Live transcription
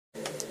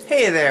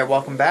Hey there,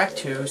 welcome back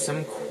to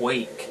some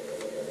Quake.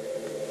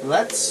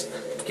 Let's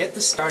get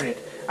this started.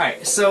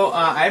 Alright, so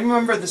I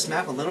remember this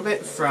map a little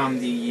bit from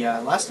the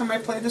last time I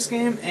played this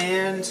game,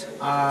 and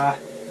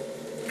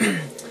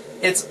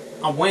it's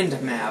a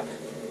wind map.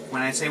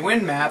 When I say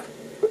wind map,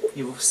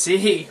 you will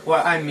see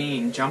what I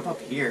mean. Jump up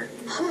here.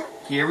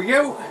 Here we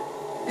go.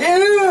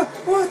 Ew,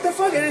 what the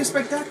fuck? I didn't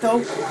expect that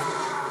though.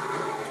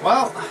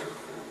 Well,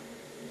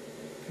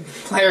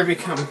 player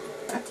become...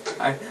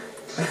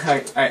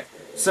 Alright.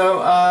 So,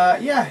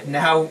 yeah,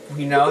 now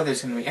we know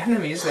there's gonna be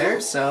enemies there,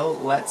 so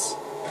let's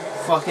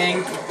fucking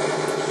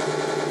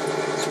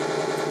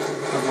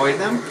avoid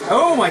them.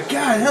 Oh my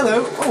god,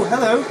 hello! Oh,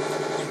 hello!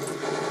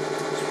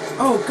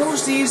 Oh,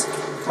 ghosties!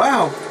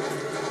 Wow!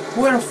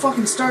 What a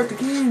fucking start the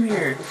game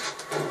here!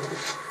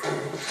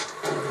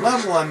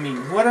 Level, I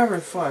mean, whatever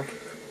the fuck.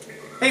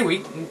 Hey,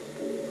 we...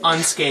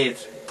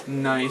 unscathed.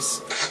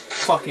 Nice.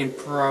 Fucking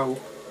pro.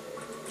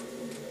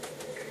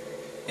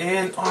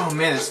 And, oh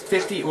man, there's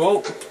 50...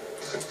 Whoa!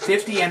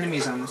 50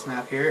 enemies on this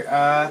map here.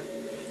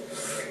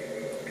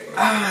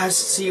 Let's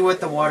see what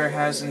the water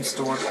has in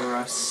store for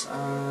us.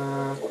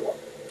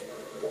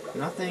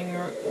 Nothing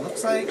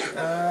looks like.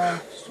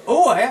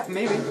 Oh, yeah,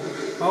 maybe.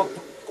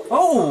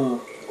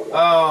 Oh,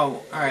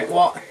 alright,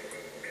 well,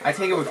 I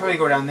take it we probably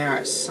go down there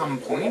at some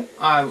point.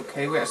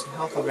 Okay, we got some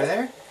health over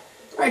there.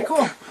 Alright,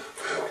 cool.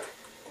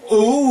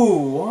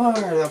 Ooh,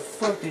 where the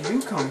fuck did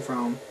you come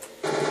from?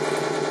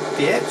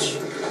 Bitch.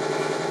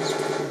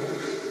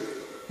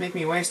 Make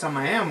me waste all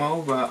my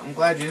ammo, but I'm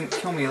glad you didn't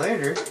kill me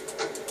later.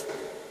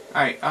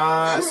 Alright,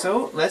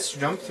 so let's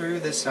jump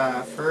through this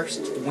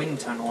first wind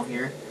tunnel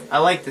here. I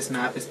like this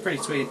map, it's pretty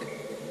sweet.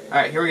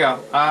 Alright, here we go.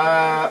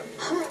 I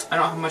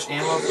don't have much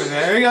ammo for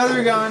there we go,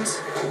 there guns.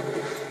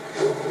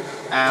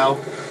 Ow.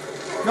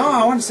 No,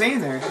 I want to stay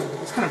in there.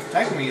 It's kind of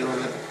protecting me a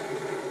little bit.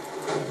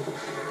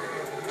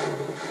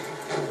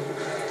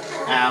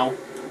 Ow.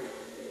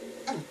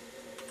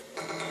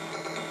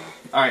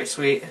 Alright,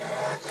 sweet.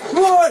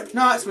 What?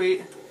 Not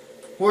sweet.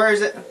 Where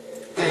is it?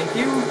 Thank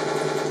you.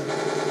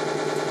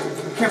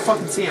 Can't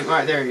fucking see him.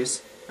 Alright, there he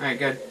is. Alright,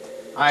 good.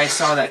 I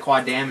saw that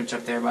quad damage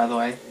up there, by the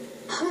way.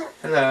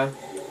 Hello.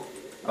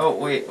 Oh,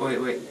 wait.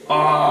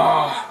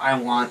 Oh, I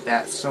want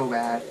that so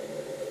bad.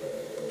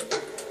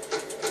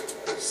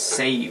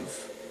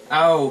 Save.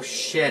 Oh,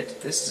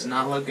 shit. This does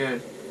not look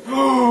good.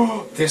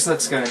 Oh, this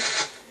looks good.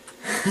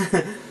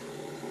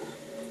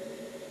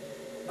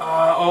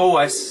 Oh,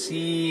 I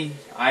see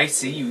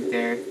you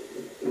there,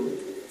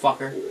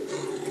 fucker.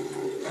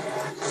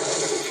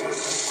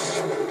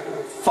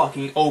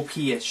 Fucking OP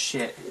as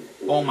shit.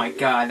 Oh my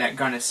god, that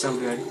gun is so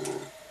good.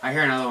 I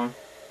hear another one.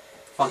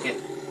 Fuck it.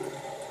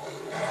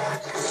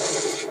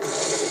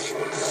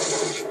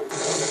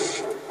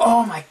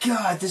 Oh my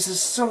god, this is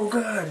so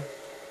good.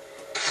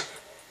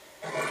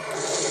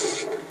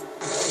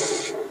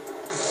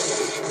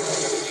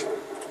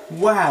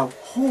 Wow,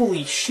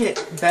 holy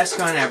shit, best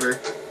gun ever.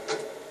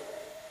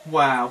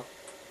 Wow.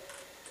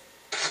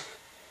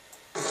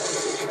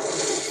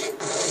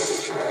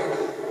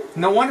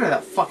 No wonder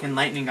that fucking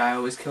lightning guy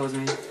always kills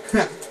me.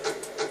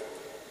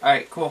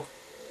 Alright, cool.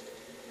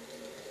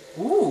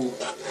 Ooh.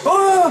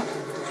 Oh!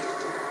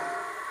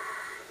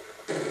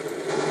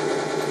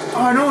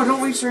 Oh no,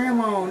 don't waste your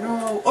ammo,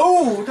 no.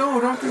 Oh,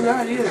 no, don't do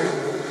that either.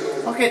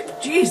 Fuck it.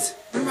 Jeez,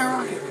 where's my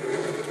rocket?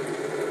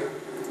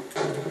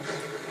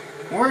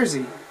 Where is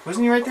he?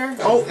 Wasn't he right there?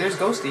 Oh, there's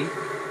Ghosty.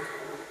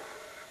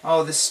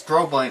 Oh, this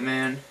strobe light,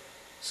 man.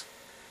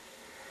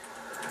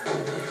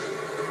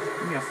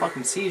 Give me a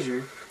fucking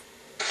seizure.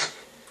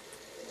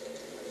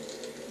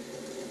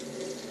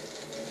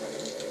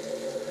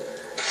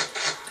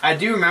 I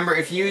do remember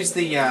if you use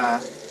the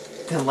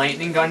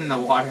lightning gun in the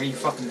water, you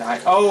fucking die.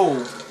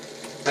 Oh,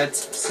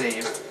 let's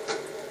save.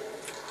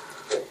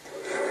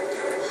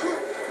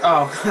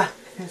 Oh,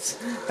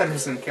 that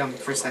doesn't kill me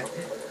for a second.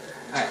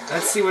 Alright,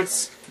 let's see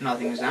what's...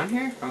 Nothing's down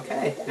here?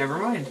 Okay, never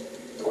mind.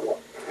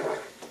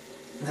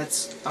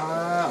 That's,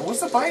 what's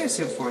the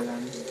biosuit for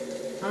then?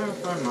 I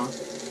don't know.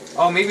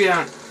 Oh, maybe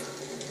down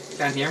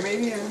here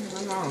maybe? I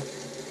don't know.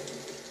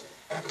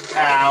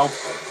 Ow.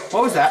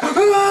 What was that?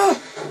 Ah!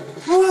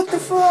 What the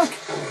fuck?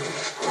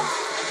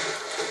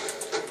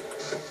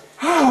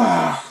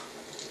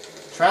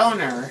 Trial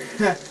and error.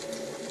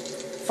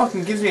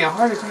 Fucking gives me a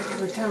heart attack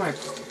every time I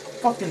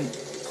fucking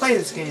play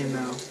this game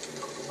though.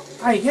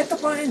 I hit the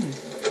button.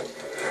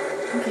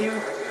 Thank you.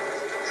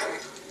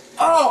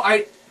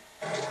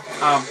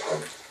 Oh,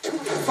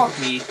 fuck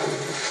me.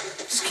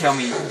 Just kill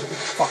me,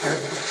 fucker.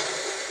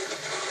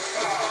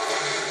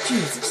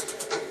 Jesus.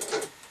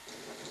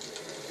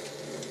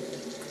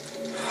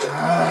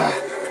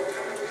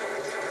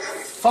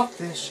 Fuck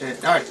this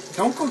shit. Alright,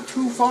 don't go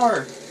too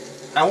far.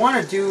 I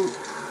want to do...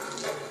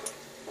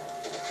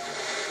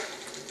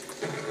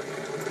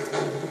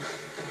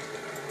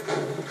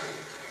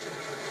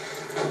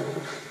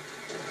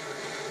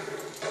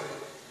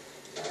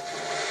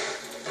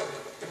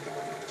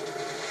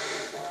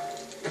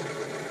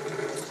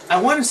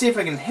 I want to see if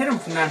I can hit him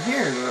from down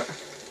here, but...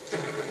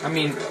 I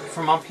mean,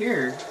 from up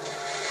here.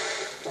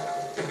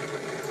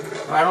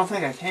 I don't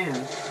think I can.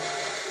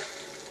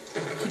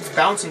 It keeps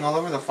bouncing all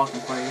over the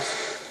fucking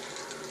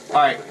place.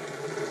 Alright.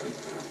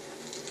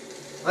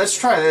 Let's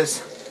try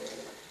this.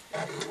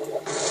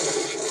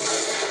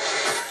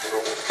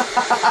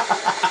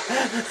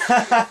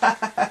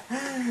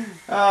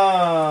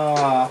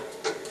 Oh.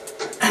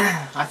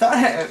 I thought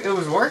it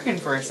was working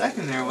for a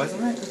second there,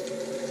 wasn't it?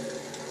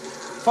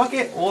 Fuck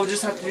it, we'll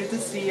just have to do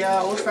this the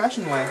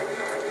old-fashioned way.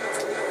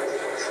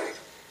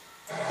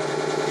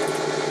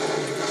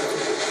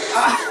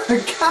 Ah,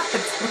 god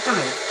damn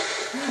it!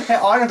 It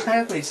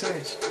automatically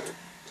switched.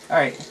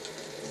 Alright.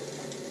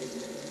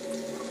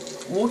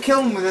 We'll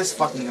kill him with this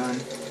fucking gun.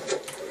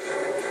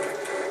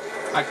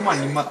 Alright, come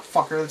on, you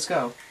motherfucker, let's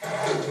go.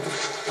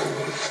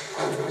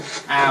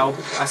 Ow.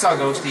 I saw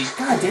Ghosty.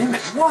 God damn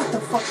it. What the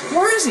fuck?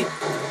 Where is he?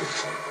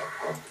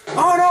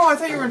 Oh no, I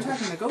thought you were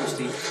attacking the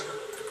Ghosty.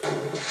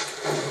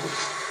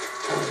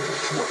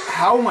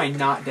 How am I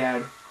not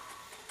dead?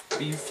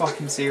 Are you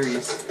fucking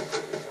serious?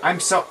 I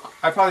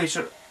probably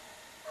should...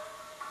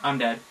 I'm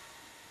dead.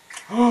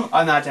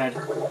 I'm not dead.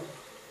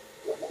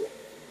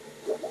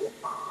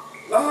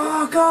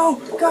 Oh, go!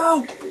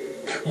 Go!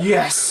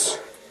 Yes!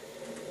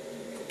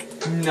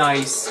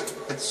 Nice.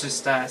 Let's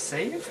just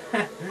save.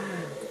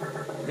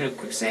 Do a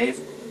quick save.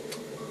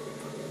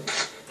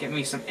 Get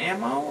me some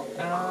ammo.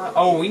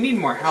 Oh, we need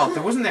more health.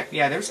 There wasn't there.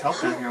 Yeah, there's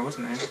health down here,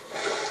 wasn't there?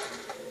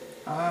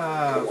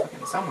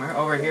 Fucking somewhere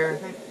over here, I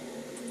think.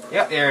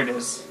 Yep, there it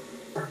is.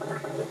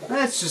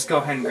 Let's just go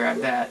ahead and grab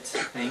that.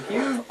 Thank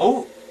you.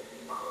 Oh.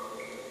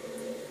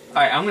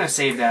 Alright, I'm gonna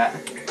save that.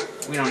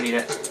 We don't need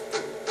it.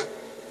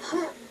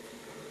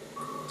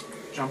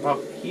 Jump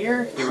up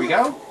here. Here we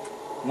go.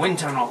 Wind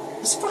tunnel.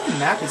 This fucking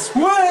map is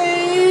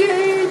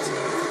sweet!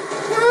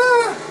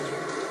 Ah!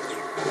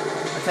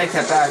 I take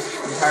that back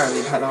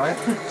entirely, by the way.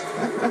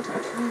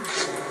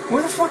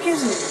 Where the fuck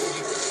is it?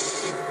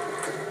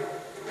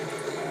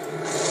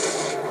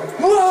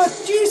 What?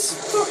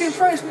 Jesus fucking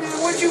Christ, man.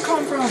 Where'd you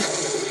come from?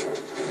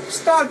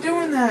 Stop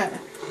doing that.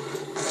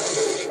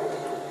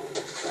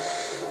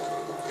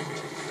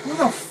 Where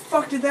the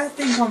fuck did that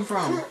thing come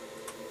from?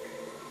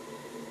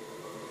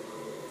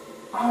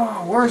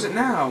 Oh, where is it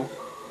now?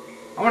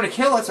 I want to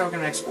kill it so I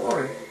can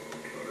explore.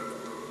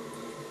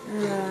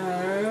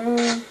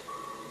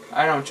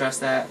 I don't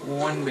trust that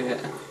one bit.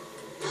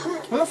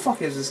 Where the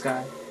fuck is this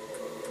guy?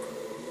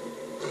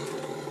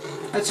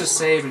 Let's just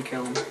save and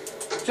kill him.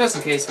 Just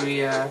in case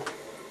we, don't...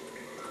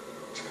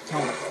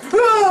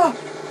 Ah!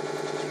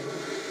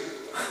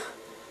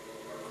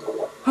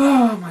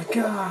 Oh my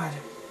god.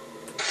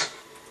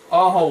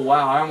 Oh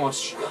wow, I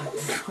almost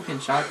fucking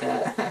shot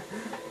that.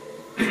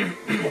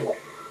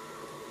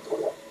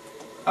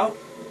 Oh.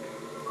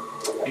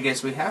 I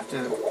guess we have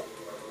to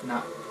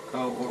not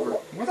go over...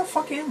 Where the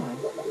fuck am I?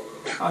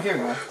 Oh, here we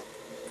go.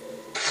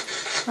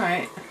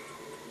 Alright.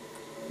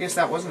 I guess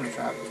that wasn't a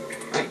trap.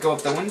 Alright, go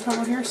up the wind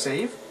tunnel here,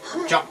 save,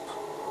 jump.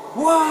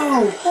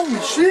 Whoa!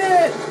 Holy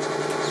shit!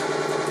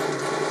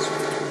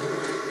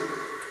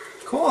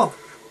 Cool.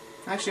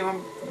 Actually, I'm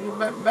a little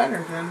bit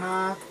better than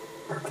I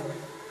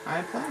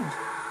had planned.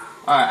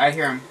 Alright, I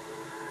hear him.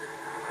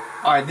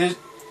 Alright, there's...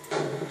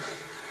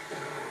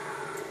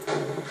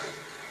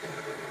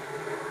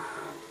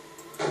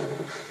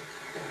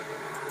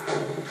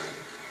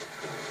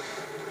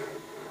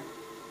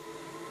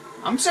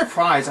 I'm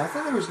surprised. I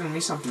thought there was going to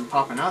be something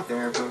popping out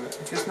there, but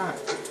I guess not.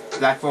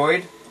 Black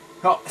Void.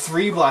 Oh,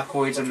 3 Black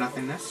Voids of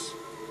nothingness.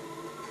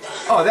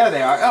 Oh, there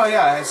they are. Oh,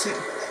 yeah.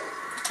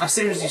 As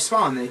soon as you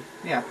spawn, they...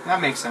 Yeah,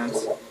 that makes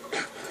sense.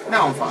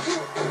 Now I'm fine.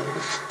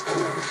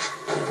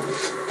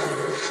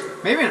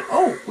 Maybe...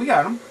 Oh, we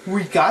got them.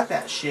 We got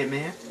that shit,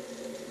 man.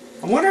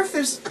 I wonder if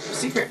there's a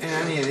secret in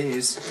any of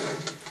these.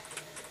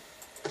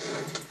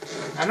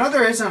 I know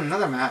there is on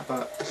another map,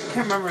 but I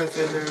can't remember if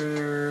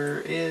there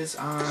is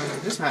on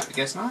this map. I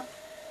guess not.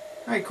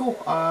 Alright, cool.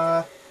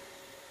 Oh,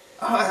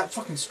 that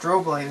fucking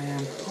strobe light,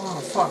 man.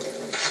 Oh, fuck.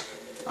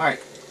 Alright.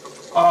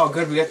 Oh,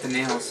 good, we got the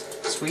nails.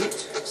 Sweet.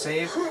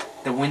 Save.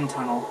 The wind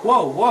tunnel.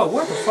 Whoa, whoa,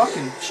 what the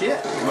fucking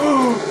shit?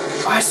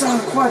 I saw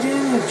the quad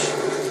damage!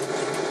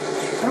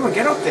 How do I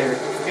get up there?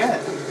 Yeah.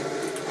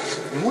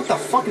 And what the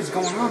fuck is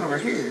going on over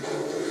here?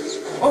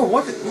 Oh,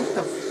 what the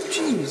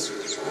jeez.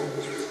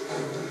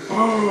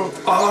 Oh,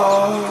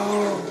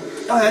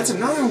 that's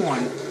another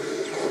one.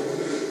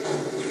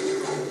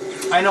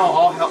 I know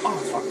all hell. Oh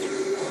fuck!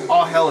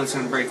 All hell is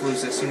gonna break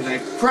loose as soon as I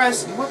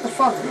press. What the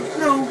fuck?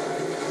 No.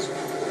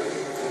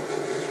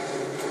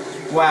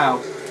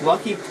 Wow,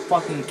 lucky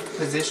fucking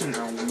position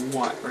or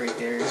what? Right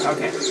there.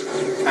 Okay.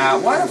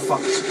 Why the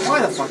fuck?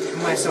 Why the fuck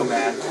am I so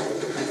bad at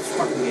this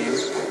fucking game?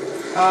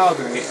 Oh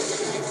great.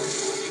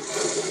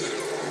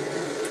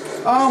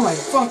 Oh my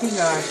fucking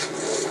god.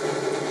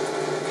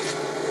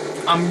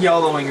 I'm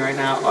yellowing right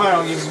now. I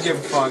don't even give a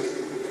fuck.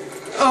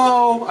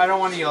 Oh, I don't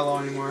want to yellow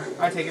anymore.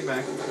 I take it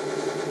back.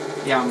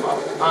 Yeah,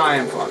 I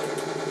am fucked.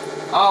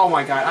 Oh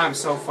my god, I'm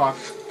so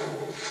fucked.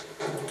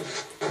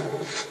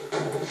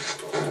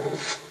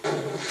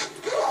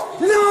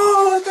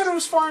 No, I thought it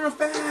was far enough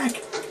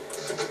back.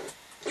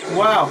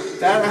 Wow,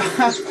 that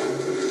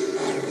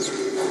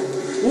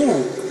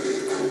Ooh.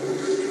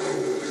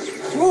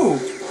 Ooh.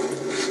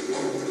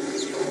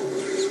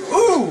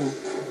 Ooh.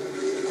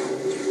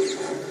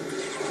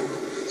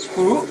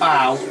 Ooh.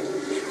 Ow.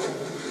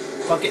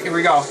 Fuck it. Here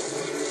we go.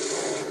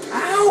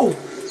 Ow.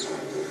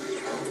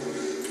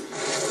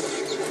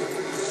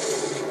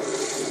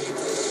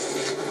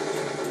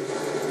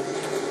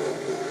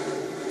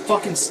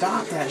 Fucking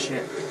stop that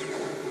shit.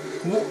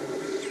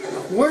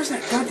 Where's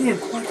that goddamn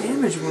quad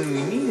damage when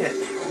we need it?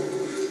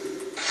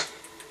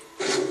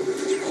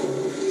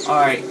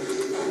 Alright.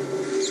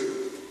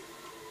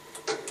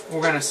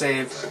 We're gonna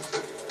save.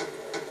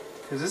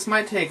 Because this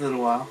might take a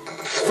little while.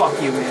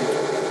 Fuck you, man.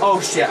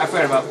 Oh shit, I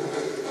forgot about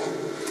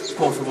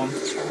both of them.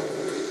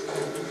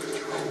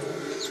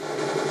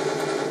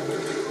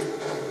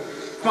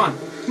 Come on,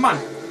 come on.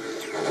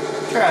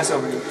 Get your ass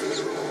over here.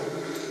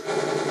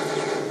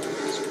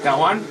 Got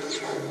one?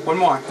 One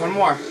more, one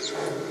more.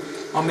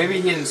 Oh,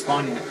 maybe he didn't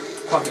spawn yet.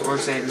 Fuck it, we're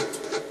saving.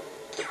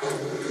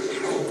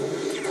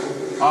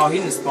 Oh, he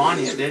didn't spawn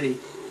yet, did he?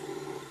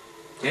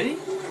 Did he?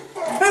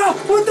 Ah!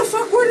 What the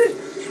fuck? Where did...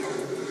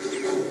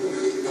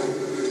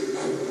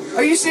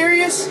 Are you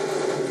serious?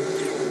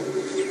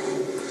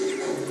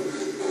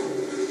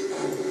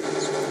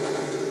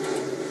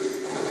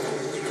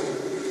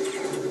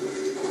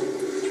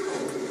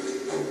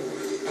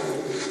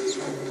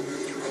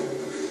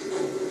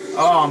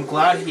 Oh, I'm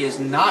glad he is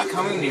not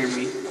coming near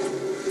me.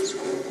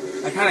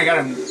 I kind of got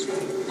him,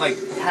 like,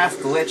 half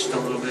glitched a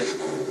little bit.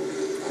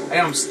 I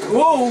got him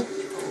whoa!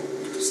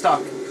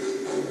 Stuck.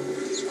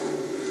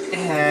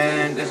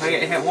 And if I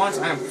get hit once,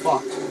 I am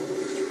fucked.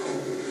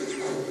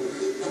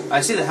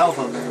 I see the health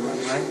over there, by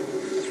the way.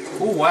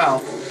 Oh,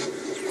 wow.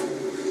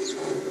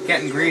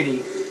 Getting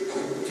greedy.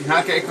 Do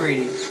not get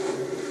greedy.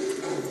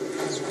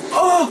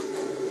 Oh!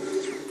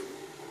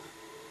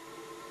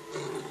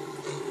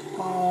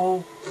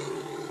 Oh.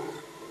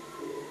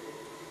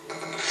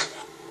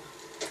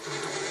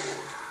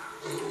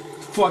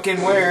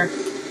 Fucking where?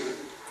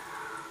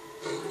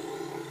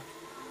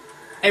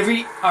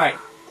 Alright.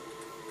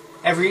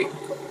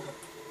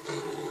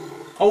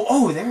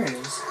 Oh, there it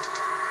is.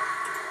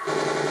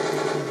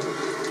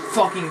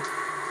 Fucking,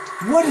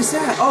 what is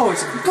that? Oh,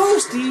 it's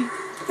Ghosty!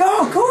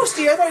 No,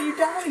 Ghosty, I thought you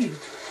died!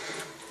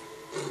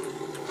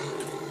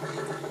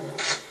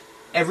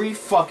 Every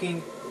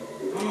fucking,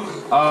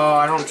 oh,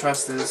 I don't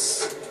trust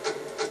this.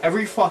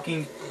 Every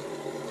fucking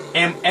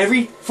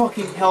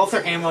health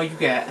or ammo you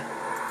get.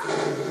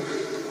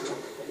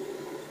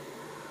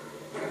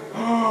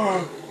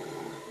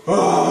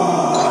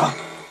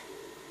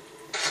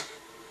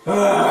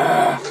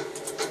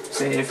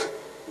 Save.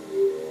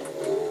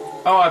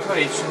 Oh, I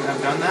probably shouldn't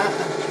have done that.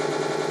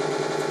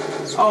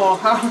 Oh,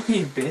 how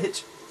you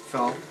bitch.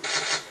 Fell.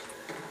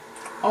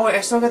 Oh, wait,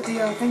 I still got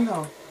the thing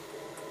though.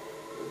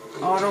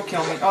 Oh, don't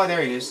kill me. Oh,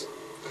 there he is.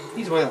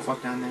 He's way the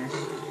fuck down there.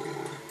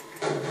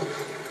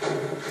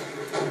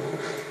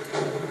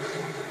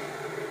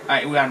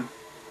 Alright, we got him.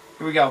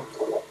 Here we go.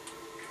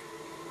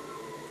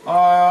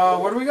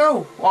 Where do we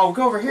go? Oh, we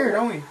go over here,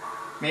 don't we?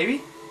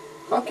 Maybe?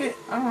 Fuck it.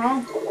 I don't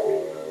know.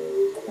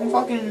 I'm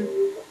fucking...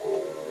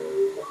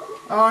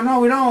 Oh, no,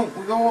 we don't.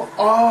 We go...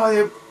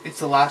 Oh, it's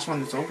the last one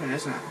that's open,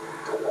 isn't it?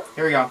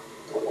 Here we go.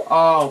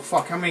 Oh,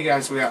 fuck. How many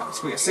guys we got?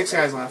 So we got 6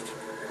 guys left.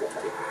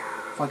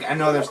 Fuck, I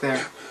know there's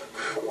there.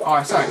 Oh,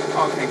 I saw it.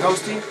 Okay,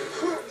 Ghosty.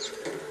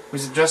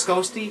 Was it just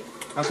Ghosty?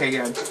 Okay,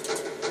 good.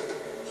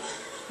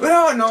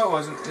 No, it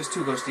wasn't. There's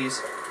 2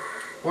 Ghosties.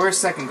 Where's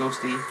second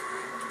Ghosty?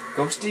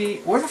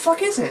 Ghosty... Where the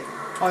fuck is it?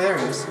 Oh, there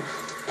it is.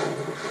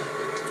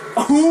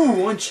 Oh,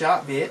 one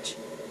shot, bitch.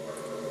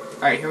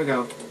 Alright, here we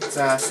go.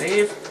 Let's,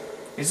 save.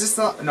 Is this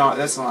the... No,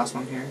 that's the last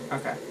one here.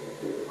 Okay.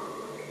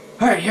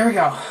 Alright, here we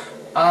go.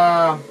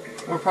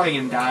 We're probably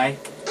gonna die.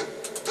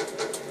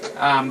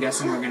 I'm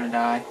guessing we're gonna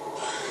die.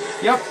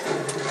 Yep.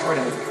 We're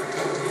dead.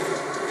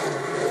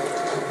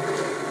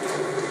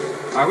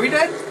 Are we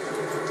dead?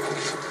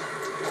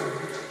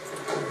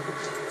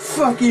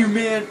 Fuck you,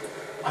 man.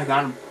 I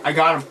got him. I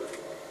got him.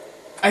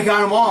 I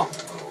got them all.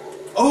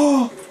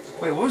 Oh.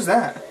 Wait, what was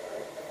that?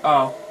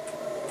 Oh.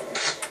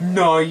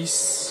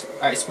 Nice.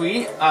 Alright,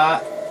 sweet.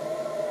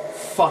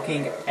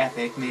 Fucking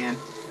epic, man.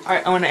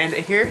 Alright, I'm gonna end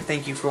it here.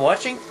 Thank you for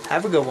watching.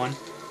 Have a good one.